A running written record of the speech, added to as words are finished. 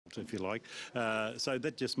belt, if you like. So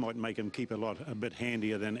that just might make him keep a bit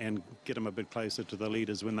handier and get him a bit closer to the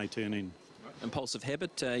leaders when they turn in. Impulsive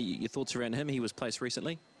Habit, your thoughts around him? He was placed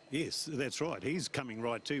recently. Yes, that's right. He's coming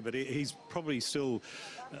right too, but he's probably still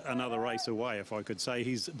another race away, if I could say.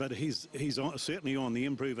 He's certainly on the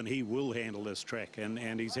improve, and he will handle this track.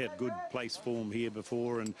 And he's had good place form here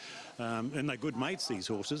before, and they're good mates, these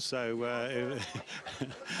horses. So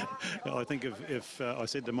I think if I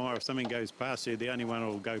said to Maya, if something goes past you, the only one who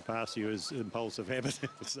will go past you is Impulsive Habit.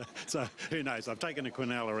 so who knows? I've taken a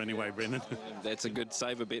Quinella anyway, Brendan. That's a good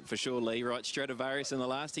saver bet for sure, Lee. Right, Stradivarius in the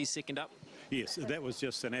last. He's second up. Yes, that was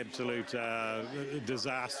just an absolute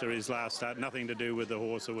disaster, his last start. Nothing to do with the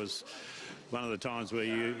horse. It was one of the times where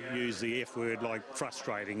you use the F word, like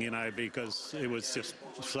frustrating, because it was just,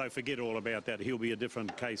 so forget all about that. He'll be a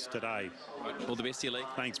different case today. All the best to you, Lee.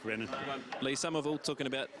 Thanks, Brendan. Lee Somerville talking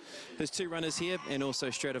about his two runners here, and also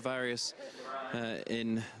Stradivarius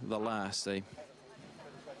in the last. He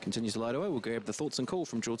continues to light away. We'll grab the thoughts and call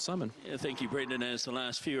from George Simon. Yeah, thank you, Brendan. As the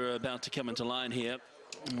last few are about to come into line here,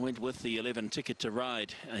 went with the 11 Ticket to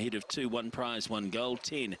Ride ahead of 2 1 Prize 1 Gold,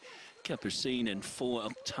 10 Capucine and 4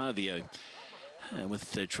 Octavio,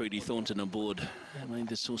 with Trudy Thornton aboard. I mean,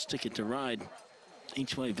 this horse Ticket to Ride,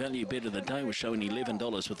 each way value bet of the day, was showing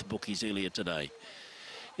 $11 with the bookies earlier today,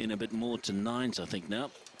 in a bit more to 9s I think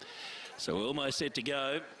now. So we're almost set to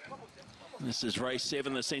go. This is race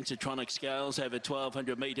 7, the Sensortronic scales over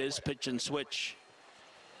 1200 metres. Pitch and switch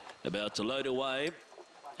about to load away.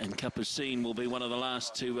 And Capucine will be one of the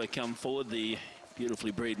last to come forward. The beautifully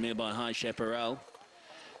bred mare by High Chaparral.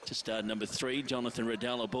 To start number 3, Jonathan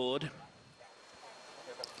Riddell aboard.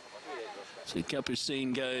 So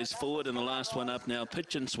Capucine goes forward, and the last one up now,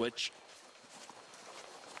 Pitch and Switch.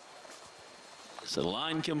 So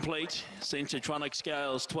line complete. Sensortronic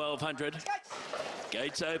scales 1200.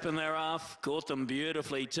 Gates open, they're off. Caught them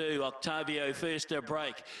beautifully too. Octavio first to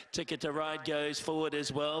break. Ticket to Ride goes forward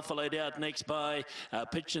as well. Followed out next by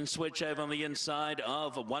Pitch and Switch over on the inside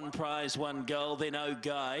of 1 Prize 1 Goal. Then Oh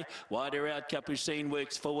Guy. Wider out, Capucine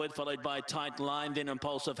works forward. Followed by Tight Line. Then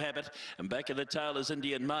Impulsive Habit. And back of the tail is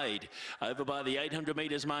Indian Maid. Over by the 800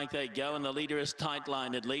 metres mark they go. And the leader is Tight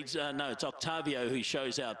Line. It leads, no, it's Octavio who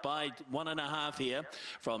shows out by 1.5 here.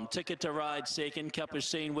 From Ticket to Ride second.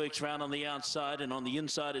 Capucine works round on the outside. And on the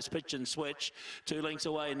inside is Pitch and Switch. 2 lengths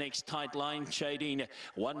away next Tight Line, shading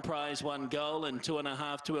 1 Prize 1 Goal, and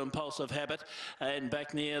 2.5 to Impulsive Habit. And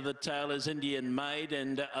back near the tail is Indian Maid,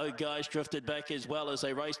 and Oh Guy's drifted back as well as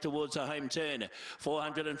they race towards a home turn.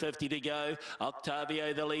 450 to go.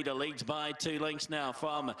 Octavio the leader, leads by 2 lengths now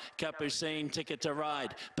from Capucine. Ticket to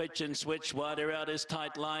Ride. Pitch and Switch, wider out is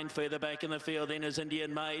Tight Line. Further back in the field then is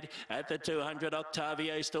Indian Maid. At the 200,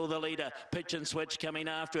 Octavio still the leader. Pitch and Switch coming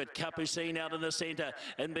after it. Capucine out in the centre.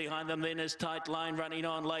 And behind them then is Tight Line running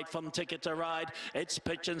on late from Ticket to Ride. It's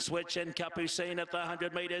Pitch and Switch and Capucine at the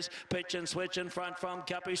 100 metres. Pitch and Switch in front from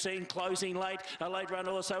Capucine, closing late. A late run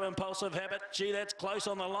also Impulsive Habit. Gee, that's close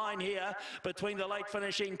on the line here between the late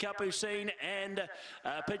finishing Capucine and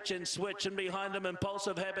Pitch and Switch. And behind them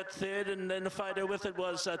Impulsive Habit third, and then the photo with it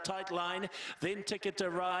was Tight Line. Then Ticket to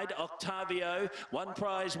Ride, Octavio, 1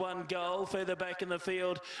 Prize 1 Goal. Further back in the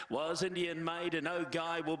field was Indian Maid, and Oh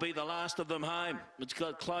Guy will be the last of them home. It's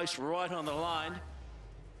got close right on the line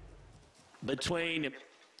between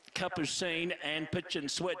Capucine and Pitch and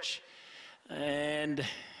Switch. And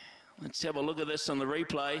let's have a look at this on the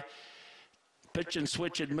replay. Pitch and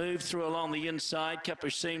Switch had moved through along the inside.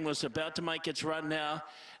 Capucine was about to make its run now,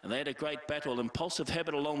 and they had a great battle. Impulsive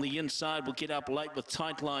Habit along the inside will get up late with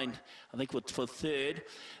Tight Line, I think, for third.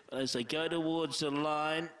 But as they go towards the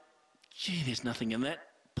line, gee, there's nothing in that.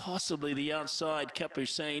 Possibly the outside,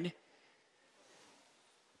 Capucine.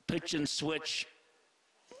 Pitch and Switch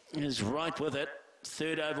is right with it.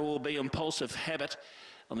 Third over will be Impulsive Habit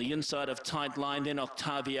on the inside of Tight Line. Then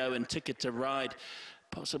Octavio and Ticket to Ride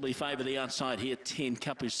possibly favour the outside here. 10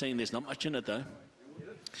 Capucine. There's not much in it though.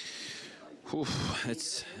 Oof,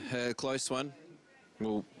 it's a close one.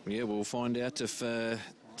 Well, yeah, we'll find out if 10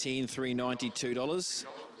 $392.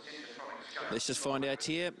 Let's just find out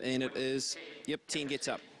here, and it is, yep, 10 gets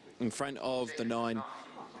up in front of the 9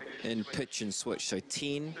 in Pitch and Switch. So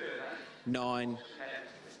 10, 9,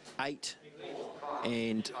 8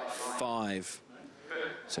 and 5.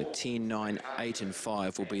 So 10, 9, 8 and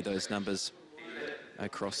 5 will be those numbers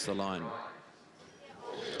across the line.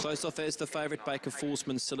 Close off as the favourite, Baker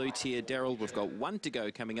Forsman Salute here. Daryl, we've got 1 to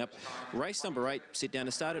go coming up. Race number 8 set down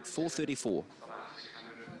to start at 4:34.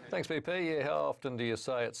 Thanks, VP. Yeah, how often do you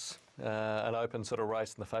say it's an open sort of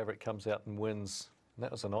race and the favourite comes out and wins And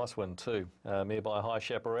that was a nice win too. Mare by High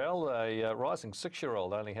Chaparral, a rising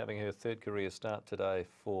 6-year-old, only having her third career start today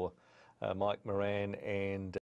for Mike Moran and